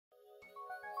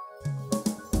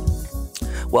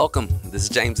Welcome. This is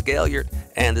James Gailliard,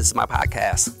 and this is my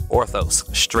podcast,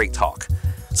 Orthos, Straight Talk.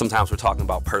 Sometimes we're talking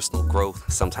about personal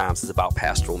growth, sometimes it's about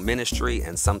pastoral ministry,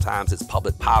 and sometimes it's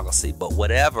public policy. But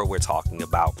whatever we're talking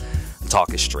about, the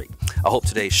talk is straight. I hope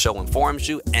today's show informs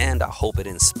you, and I hope it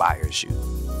inspires you.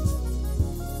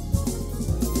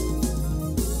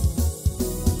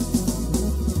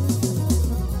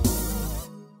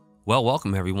 Well,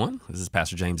 welcome everyone. This is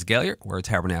Pastor James Gailliard. We're at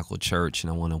Tabernacle Church,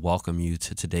 and I want to welcome you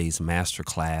to today's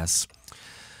masterclass.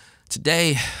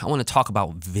 Today, I want to talk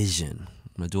about vision.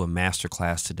 I'm going to do a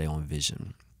masterclass today on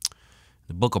vision.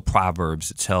 The book of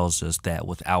Proverbs, it tells us that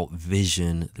without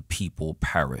vision, the people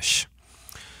perish.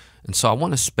 And so I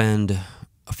want to spend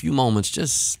a few moments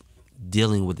just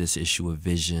dealing with this issue of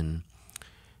vision.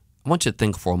 I want you to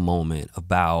think for a moment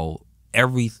about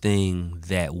everything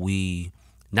that we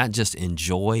not just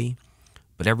enjoy,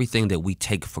 but everything that we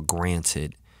take for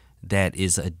granted that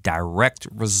is a direct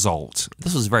result.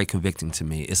 This was very convicting to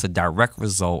me. It's a direct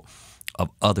result of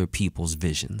other people's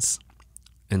visions.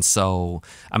 And so,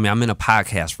 I'm in a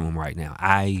podcast room right now.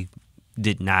 I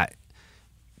did not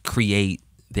create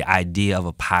the idea of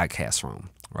a podcast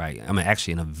room, right? I'm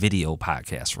actually in a video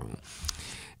podcast room.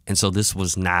 And so this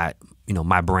was not,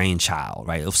 my brainchild,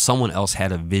 right? If someone else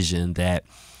had a vision that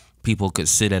people could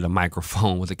sit at a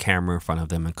microphone with a camera in front of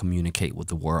them and communicate with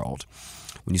the world.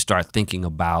 When you start thinking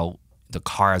about the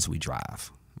cars we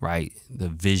drive, right? The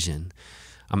vision.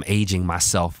 I'm aging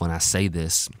myself when I say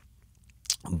this,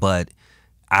 but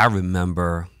I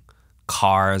remember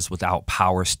cars without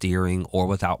power steering or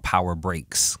without power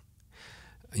brakes.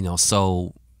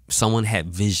 So someone had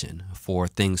vision for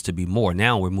things to be more.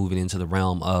 Now we're moving into the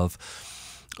realm of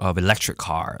electric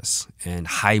cars and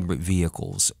hybrid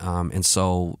vehicles. And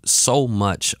so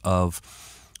much of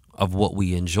what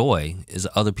we enjoy is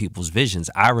other people's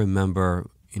visions. I remember,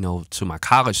 to my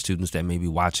college students that may be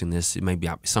watching this, it may be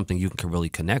something you can really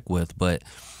connect with, but,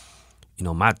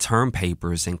 my term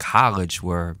papers in college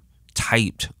were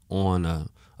typed on a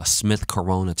Smith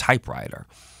Corona typewriter.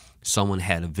 Someone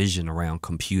had a vision around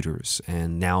computers,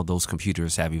 and now those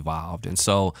computers have evolved. And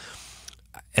so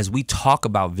as we talk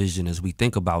about vision, as we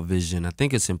think about vision, I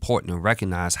think it's important to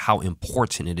recognize how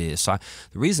important it is. So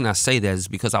the reason I say that is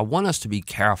because I want us to be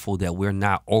careful that we're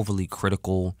not overly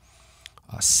critical,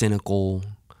 cynical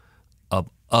of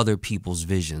other people's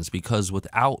visions, because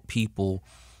without people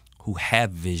who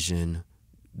have vision,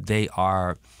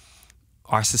 our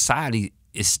society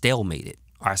is stalemated.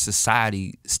 Our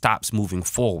society stops moving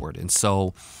forward. And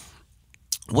so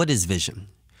what is vision?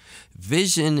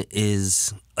 Vision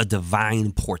is a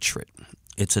divine portrait.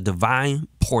 It's a divine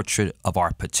portrait of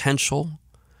our potential,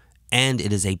 and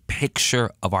it is a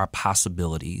picture of our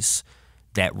possibilities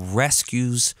that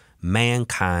rescues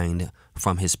mankind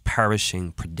from his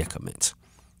perishing predicament.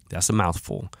 That's a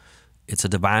mouthful. It's a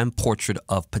divine portrait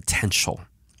of potential.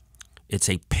 It's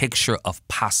a picture of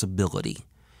possibility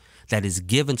that is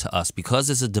given to us because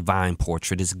it's a divine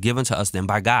portrait. It's given to us then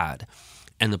by God.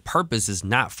 And the purpose is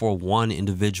not for one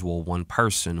individual, one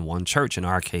person, one church in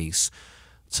our case,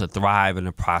 to thrive and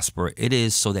to prosper. It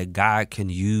is so that God can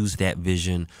use that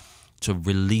vision to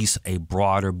release a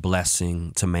broader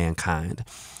blessing to mankind.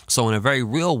 So in a very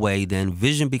real way, then,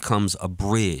 vision becomes a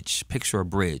bridge. Picture a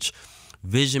bridge.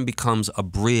 Vision becomes a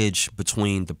bridge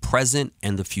between the present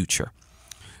and the future.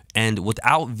 And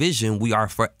without vision, we are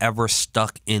forever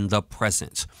stuck in the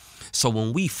present. So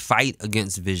when we fight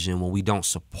against vision, when we don't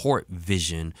support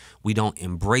vision, we don't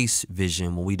embrace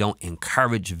vision, when we don't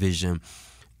encourage vision,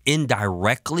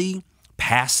 indirectly,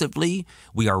 passively,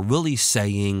 we are really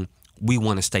saying we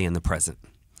want to stay in the present.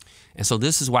 And so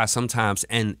this is why sometimes,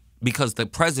 and because the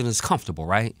present is comfortable,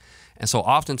 right? And so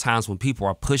oftentimes when people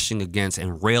are pushing against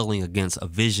and railing against a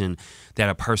vision that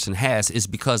a person has, is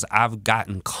because I've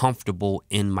gotten comfortable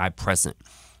in my present.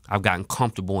 I've gotten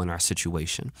comfortable in our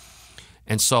situation.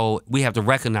 And so we have to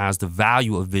recognize the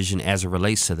value of vision as it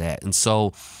relates to that. And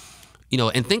so,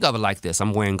 and think of it like this.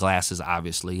 I'm wearing glasses,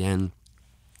 obviously, and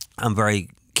I'm very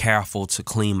careful to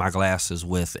clean my glasses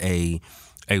with a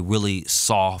really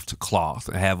soft cloth.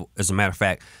 As a matter of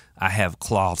fact, I have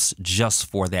cloths just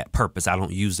for that purpose. I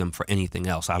don't use them for anything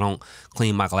else. I don't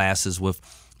clean my glasses with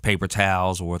paper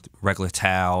towels or with regular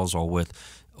towels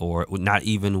or not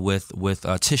even with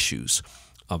tissues.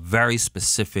 A very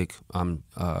specific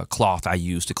cloth I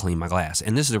use to clean my glass.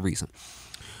 And this is the reason.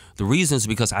 The reason is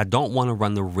because I don't want to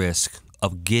run the risk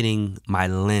of getting my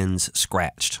lens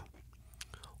scratched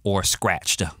or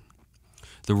scratched.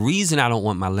 The reason I don't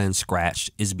want my lens scratched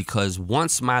is because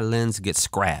once my lens gets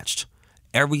scratched,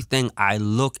 everything I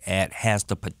look at has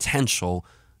the potential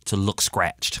to look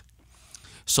scratched.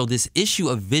 So this issue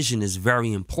of vision is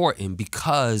very important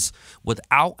because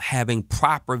without having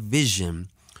proper vision,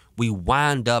 we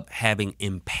wind up having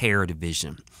impaired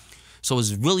vision. So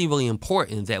it's really, really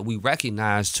important that we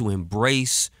recognize to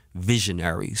embrace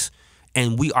visionaries,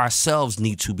 and we ourselves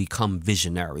need to become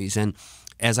visionaries. And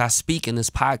as I speak in this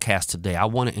podcast today, I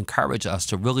want to encourage us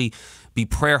to really be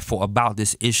prayerful about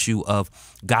this issue of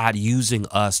God using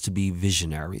us to be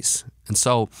visionaries. And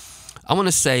so I want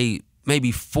to say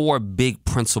maybe 4 big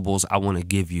principles I want to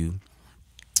give you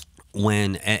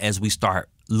as we start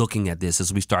looking at this,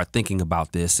 as we start thinking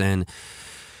about this. And,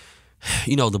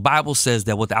 you know, the Bible says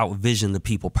that without vision, the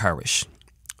people perish.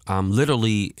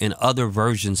 Literally, in other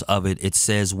versions of it, it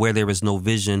says where there is no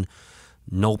vision,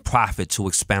 no prophet to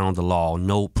expound the law,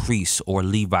 no priest or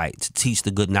Levite to teach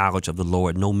the good knowledge of the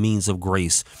Lord, no means of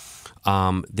grace.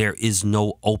 There is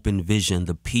no open vision.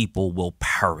 The people will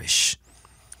perish.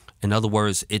 In other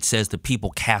words, it says the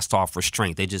people cast off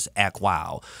restraint. They just act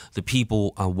wild. The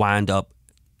people wind up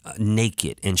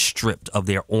naked and stripped of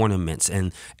their ornaments,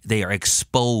 and they are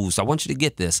exposed. I want you to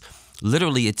get this.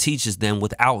 Literally, it teaches them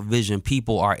without vision,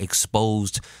 people are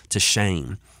exposed to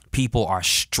shame. People are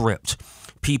stripped.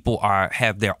 People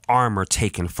have their armor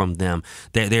taken from them.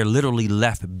 They're literally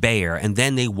left bare, and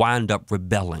then they wind up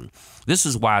rebelling. This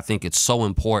is why I think it's so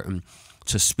important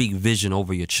to speak vision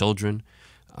over your children,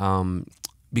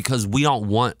 because we don't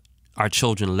want our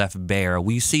children left bare.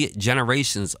 We see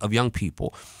generations of young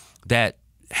people that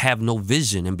have no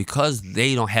vision, and because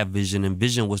they don't have vision and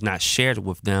vision was not shared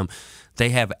with them, they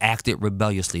have acted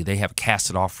rebelliously. They have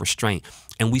casted off restraint.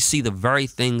 And we see the very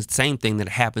same thing that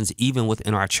happens even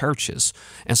within our churches.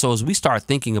 And so as we start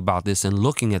thinking about this and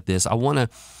looking at this, I want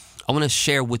to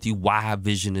share with you why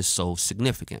vision is so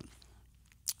significant.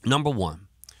 Number 1,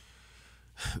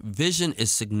 vision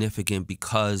is significant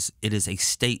because it is a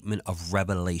statement of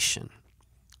revelation.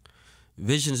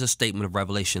 Vision is a statement of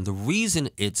revelation. The reason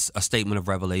it's a statement of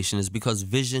revelation is because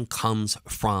vision comes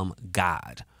from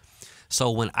God.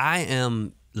 So when I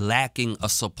am lacking a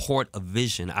support of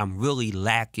vision, I'm really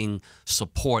lacking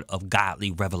support of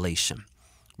godly revelation,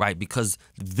 right? Because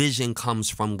vision comes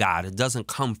from God. It doesn't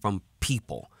come from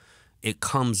people. It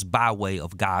comes by way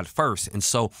of God first. And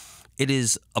so it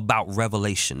is about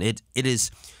revelation. It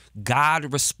is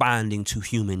God responding to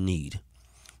human need.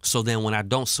 So then when I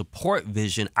don't support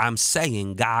vision, I'm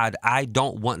saying, God, I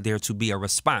don't want there to be a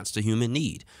response to human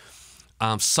need.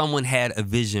 Someone had a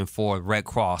vision for Red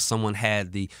Cross. Someone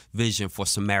had the vision for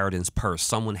Samaritan's Purse.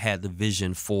 Someone had the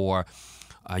vision for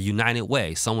United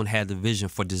Way. Someone had the vision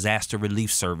for disaster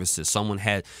relief services. Someone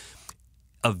had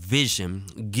a vision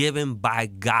given by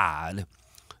God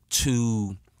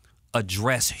to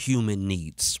address human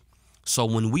needs. So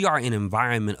when we are in an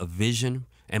environment of vision,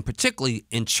 and particularly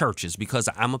in churches, because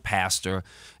I'm a pastor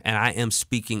and I am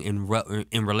speaking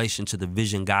in relation to the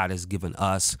vision God has given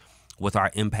us with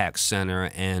our Impact Center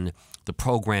and the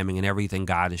programming and everything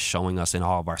God is showing us in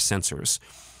all of our sensors.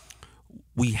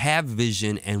 We have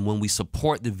vision, and when we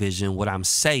support the vision, what I'm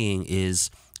saying is,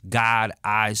 God,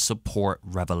 I support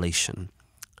revelation.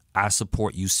 I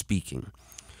support you speaking.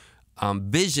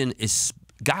 Vision is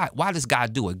God. Why does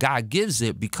God do it? God gives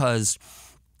it because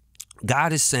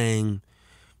God is saying,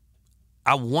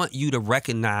 I want you to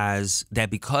recognize that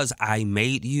because I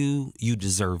made you, you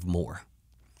deserve more.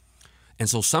 And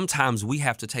so sometimes we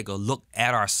have to take a look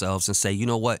at ourselves and say, you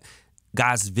know what?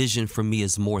 God's vision for me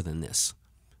is more than this.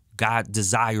 God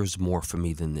desires more for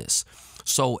me than this.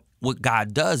 So what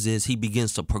God does is he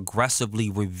begins to progressively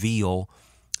reveal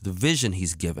the vision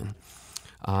he's given.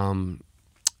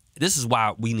 This is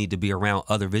why we need to be around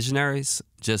other visionaries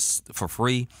just for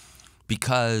free,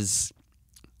 because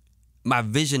my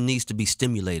vision needs to be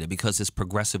stimulated because it's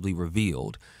progressively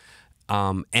revealed,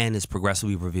 and it's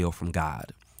progressively revealed from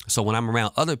God. So when I'm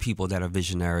around other people that are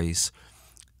visionaries,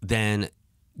 then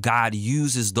God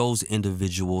uses those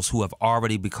individuals who have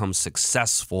already become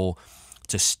successful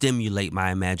to stimulate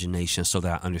my imagination so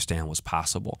that I understand what's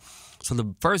possible. So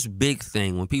the first big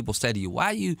thing when people say to you,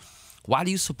 why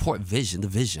do you support vision, the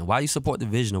vision? Why do you support the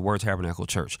vision of Word Tabernacle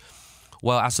Church?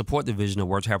 Well, I support the vision of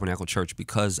Word Tabernacle Church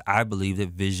because I believe that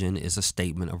vision is a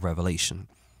statement of revelation,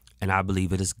 and I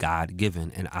believe it is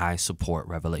God-given, and I support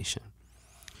revelation.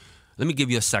 Let me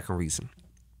give you a second reason.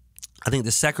 I think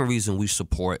the second reason we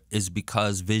support is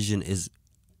because vision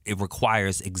it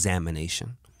requires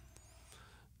examination.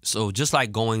 So just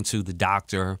like going to the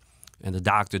doctor, and the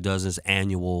doctor does his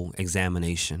annual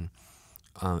examination,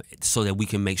 so that we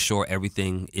can make sure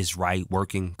everything is right,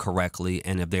 working correctly,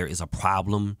 and if there is a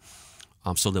problem,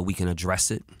 so that we can address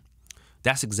it.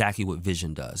 That's exactly what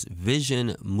vision does.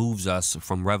 Vision moves us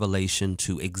from revelation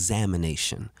to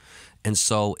examination. And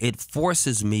so it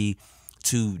forces me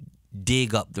to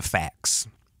dig up the facts.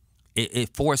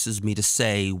 It forces me to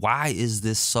say, why is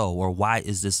this so, or why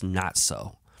is this not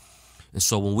so? And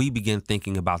so when we begin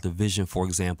thinking about the vision, for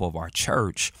example, of our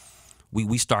church,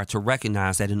 we start to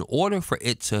recognize that in order for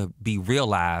it to be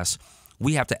realized,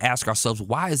 we have to ask ourselves,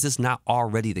 why is this not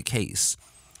already the case?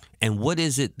 And what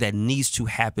is it that needs to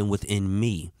happen within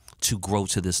me to grow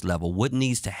to this level? What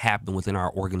needs to happen within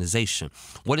our organization?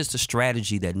 What is the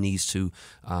strategy that needs to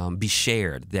be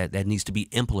shared, that needs to be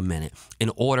implemented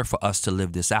in order for us to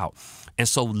live this out? And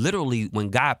so literally when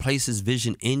God places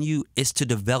vision in you, it's to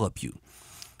develop you.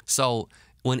 So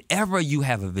whenever you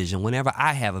have a vision, whenever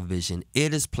I have a vision,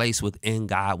 it is placed within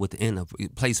God,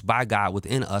 placed by God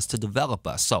within us to develop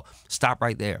us. So stop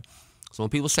right there. So when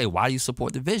people say, why do you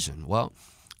support the vision? Well,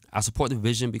 I support the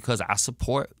vision because I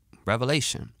support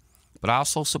revelation, but I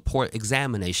also support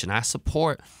examination. I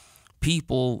support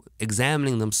people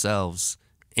examining themselves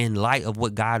in light of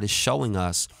what God is showing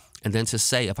us, and then to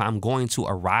say, if I'm going to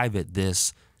arrive at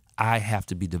this, I have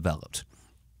to be developed.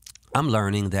 I'm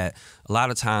learning that a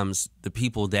lot of times the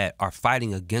people that are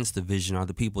fighting against the vision are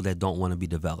the people that don't want to be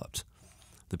developed,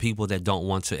 the people that don't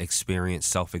want to experience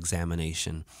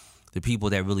self-examination, the people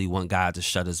that really want God to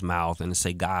shut his mouth and to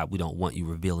say, God, we don't want you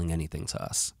revealing anything to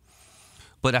us.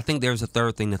 But I think there's a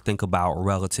third thing to think about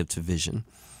relative to vision.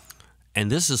 And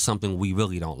this is something we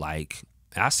really don't like.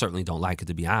 I certainly don't like it,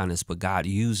 to be honest, but God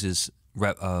uses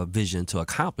vision to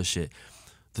accomplish it.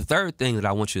 The third thing that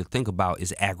I want you to think about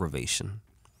is aggravation.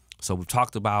 So we've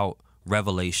talked about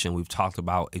revelation, we've talked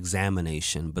about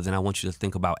examination, but then I want you to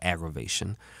think about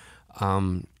aggravation.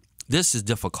 This is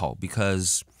difficult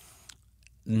because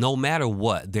no matter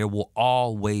what, there will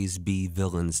always be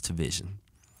villains to vision.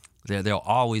 There'll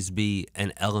always be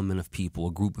an element of people,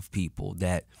 a group of people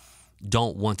that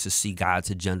don't want to see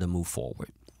God's agenda move forward,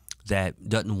 that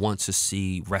doesn't want to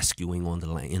see rescuing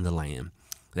in the land,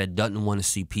 that doesn't want to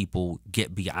see people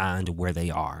get beyond where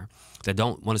they are, that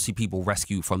don't want to see people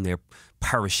rescued from their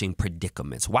perishing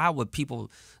predicaments. Why would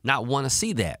people not want to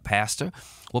see that, Pastor?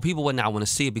 Well, people would not want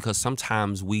to see it because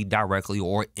sometimes we directly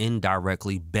or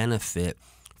indirectly benefit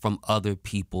from other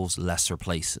people's lesser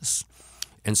places.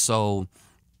 And so,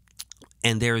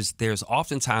 and there's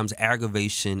oftentimes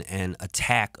aggravation and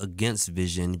attack against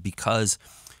vision because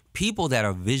people that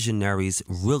are visionaries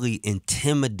really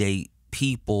intimidate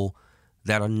people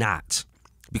that are not.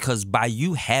 Because by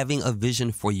you having a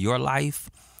vision for your life,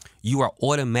 you are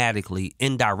automatically,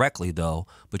 indirectly though,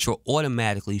 but you're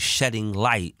automatically shedding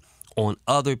light on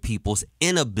other people's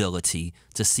inability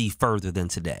to see further than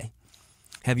today.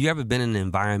 Have you ever been in an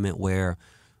environment where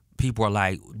people are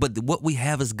like, but what we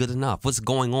have is good enough. What's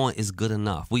going on is good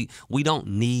enough. We don't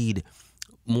need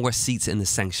more seats in the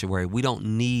sanctuary. We don't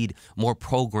need more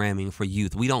programming for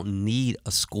youth. We don't need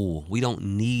a school. We don't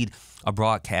need a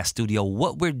broadcast studio.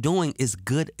 What we're doing is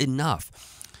good enough.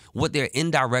 What they're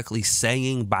indirectly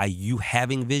saying by you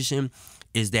having vision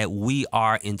is that we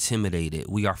are intimidated.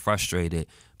 We are frustrated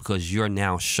because you're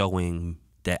now showing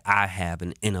that I have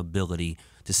an inability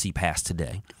to see past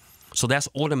today. So that's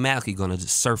automatically going to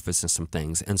surface in some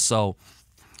things. And so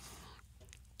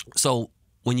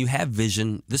when you have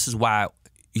vision, this is why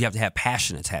you have to have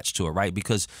passion attached to it, right?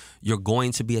 Because you're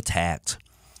going to be attacked.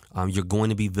 You're going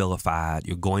to be vilified.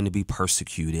 You're going to be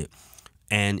persecuted.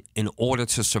 And in order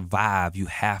to survive, you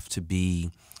have to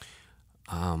be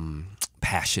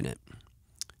passionate.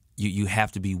 You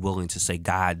have to be willing to say,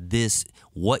 God,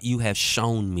 what you have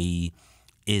shown me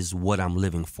is what I'm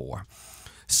living for.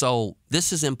 So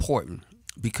this is important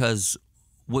because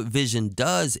what vision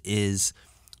does is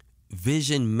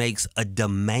vision makes a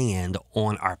demand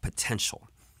on our potential.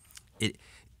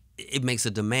 It makes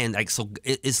a demand.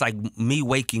 It's like me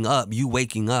waking up, you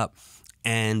waking up,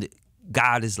 and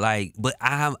God is like, but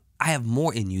I have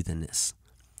more in you than this.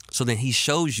 So then he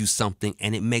shows you something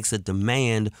and it makes a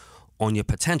demand on your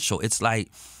potential. It's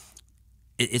like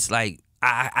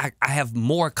I have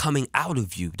more coming out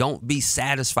of you. Don't be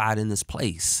satisfied in this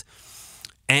place.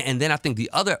 And then I think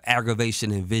the other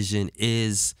aggravation in vision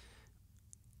is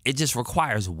it just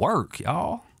requires work,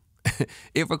 y'all.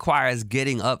 It requires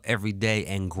getting up every day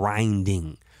and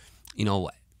grinding. You know,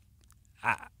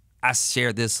 I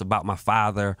shared this about my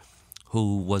father,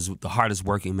 who was the hardest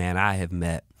working man I have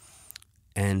met.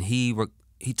 And he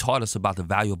taught us about the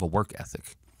value of a work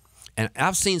ethic. And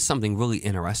I've seen something really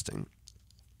interesting.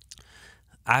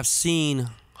 I've seen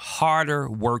harder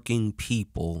working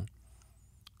people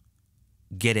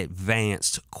get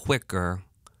advanced quicker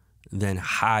than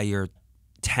higher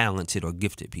talented or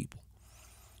gifted people.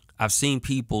 I've seen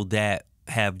people that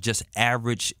have just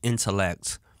average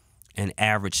intellect and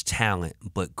average talent,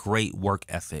 but great work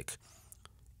ethic,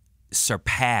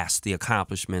 surpass the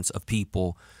accomplishments of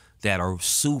people that are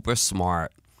super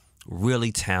smart,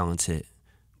 really talented,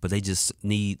 but they just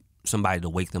need somebody to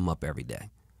wake them up every day.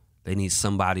 They need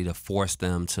somebody to force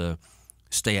them to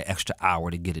stay an extra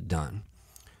hour to get it done.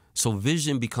 So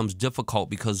vision becomes difficult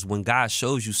because when God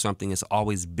shows you something, it's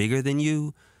always bigger than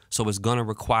you. So it's going to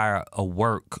require a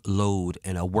workload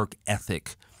and a work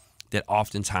ethic that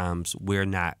oftentimes we're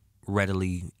not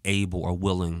readily able or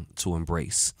willing to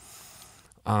embrace.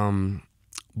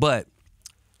 But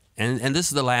this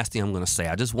is the last thing I'm going to say.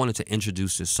 I just wanted to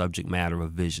introduce this subject matter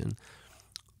of vision.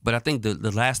 But I think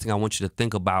the last thing I want you to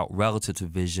think about relative to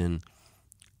vision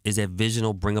is that vision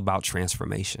will bring about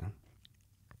transformation.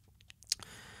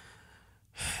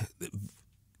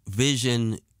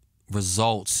 Vision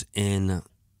results in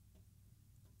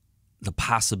the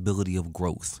possibility of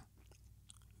growth.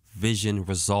 Vision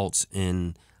results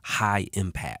in high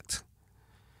impact.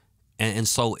 And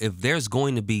so if there's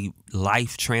going to be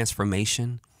life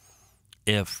transformation,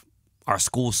 if our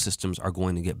school systems are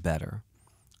going to get better,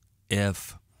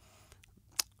 if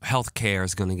healthcare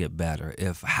is going to get better,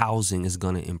 if housing is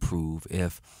going to improve,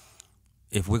 if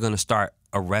we're going to start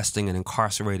arresting and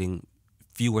incarcerating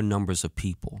fewer numbers of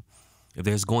people, if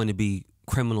there's going to be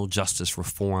criminal justice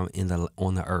reform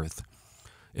on the earth,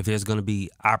 if there's going to be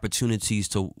opportunities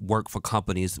to work for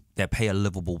companies that pay a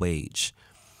livable wage,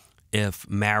 if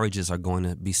marriages are going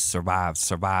to be survive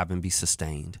and be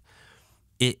sustained,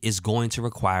 it is going to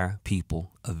require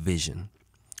people of vision.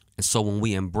 And so when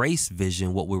we embrace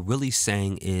vision, what we're really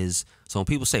saying is, so when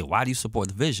people say, why do you support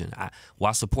the vision?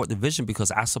 I support the vision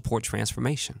because I support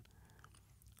transformation.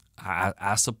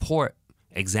 I support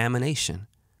examination.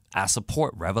 I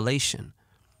support revelation.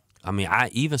 I mean, I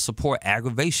even support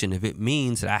aggravation if it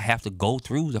means that I have to go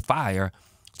through the fire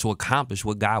to accomplish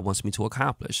what God wants me to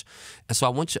accomplish. And so I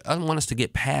want us to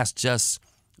get past just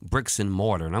bricks and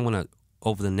mortar. And I'm going to,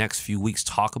 over the next few weeks,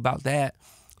 talk about that,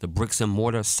 the bricks and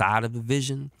mortar side of the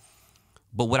vision.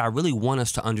 But what I really want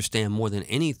us to understand more than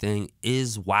anything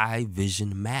is why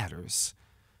vision matters,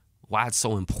 why it's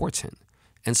so important.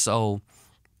 And so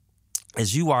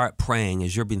as you are praying,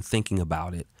 as you've been thinking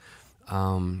about it,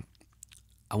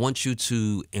 I want you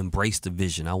to embrace the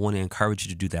vision. I want to encourage you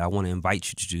to do that. I want to invite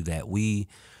you to do that.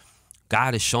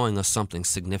 God is showing us something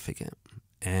significant,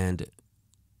 and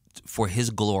for His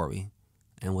glory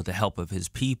and with the help of His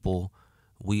people,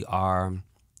 we are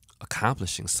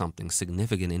accomplishing something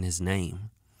significant in His name.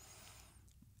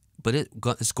 But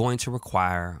it's going to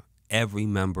require every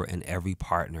member and every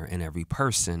partner and every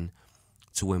person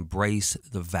to embrace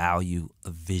the value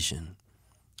of vision.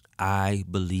 I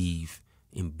believe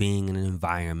in being in an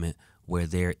environment where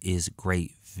there is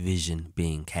great vision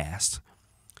being cast.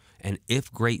 And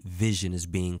if great vision is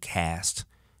being cast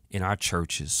in our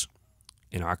churches,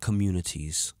 in our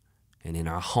communities, and in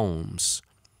our homes,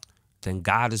 then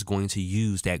God is going to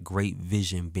use that great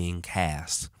vision being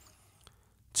cast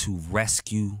to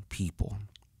rescue people,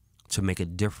 to make a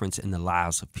difference in the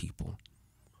lives of people.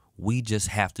 We just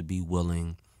have to be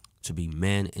willing to be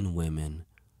men and women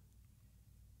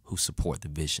who support the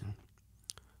vision.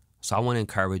 So I want to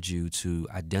encourage you to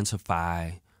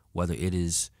identify whether it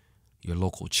is your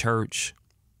local church,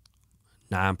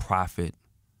 nonprofit,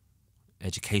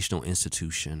 educational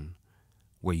institution,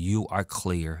 where you are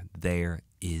clear there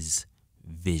is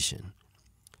vision.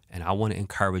 And I want to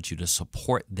encourage you to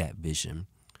support that vision,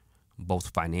 both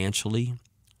financially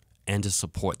and to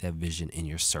support that vision in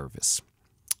your service.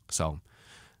 So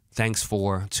thanks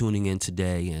for tuning in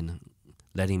today and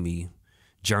letting me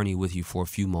journey with you for a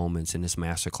few moments in this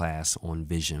masterclass on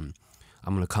vision.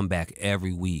 I'm going to come back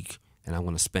every week, and I'm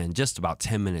going to spend just about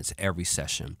 10 minutes every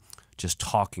session just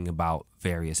talking about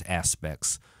various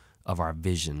aspects of our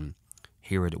vision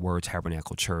here at Word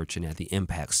Tabernacle Church and at the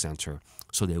Impact Center,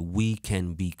 so that we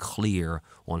can be clear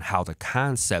on how the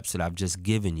concepts that I've just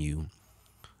given you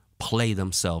play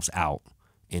themselves out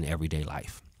in everyday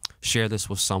life. Share this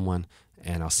with someone,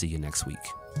 and I'll see you next week.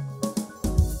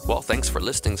 Well, thanks for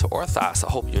listening to Orthos. I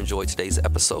hope you enjoyed today's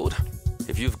episode.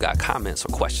 If you've got comments or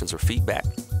questions or feedback,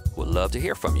 we'd love to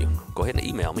hear from you. Go ahead and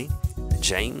email me,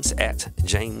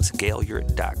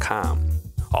 james@jamesgailliard.com.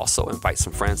 Also, invite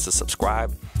some friends to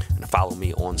subscribe and follow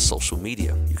me on social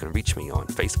media. You can reach me on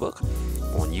Facebook,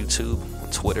 on YouTube,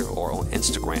 on Twitter, or on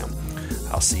Instagram.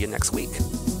 I'll see you next week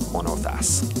on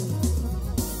Orthos.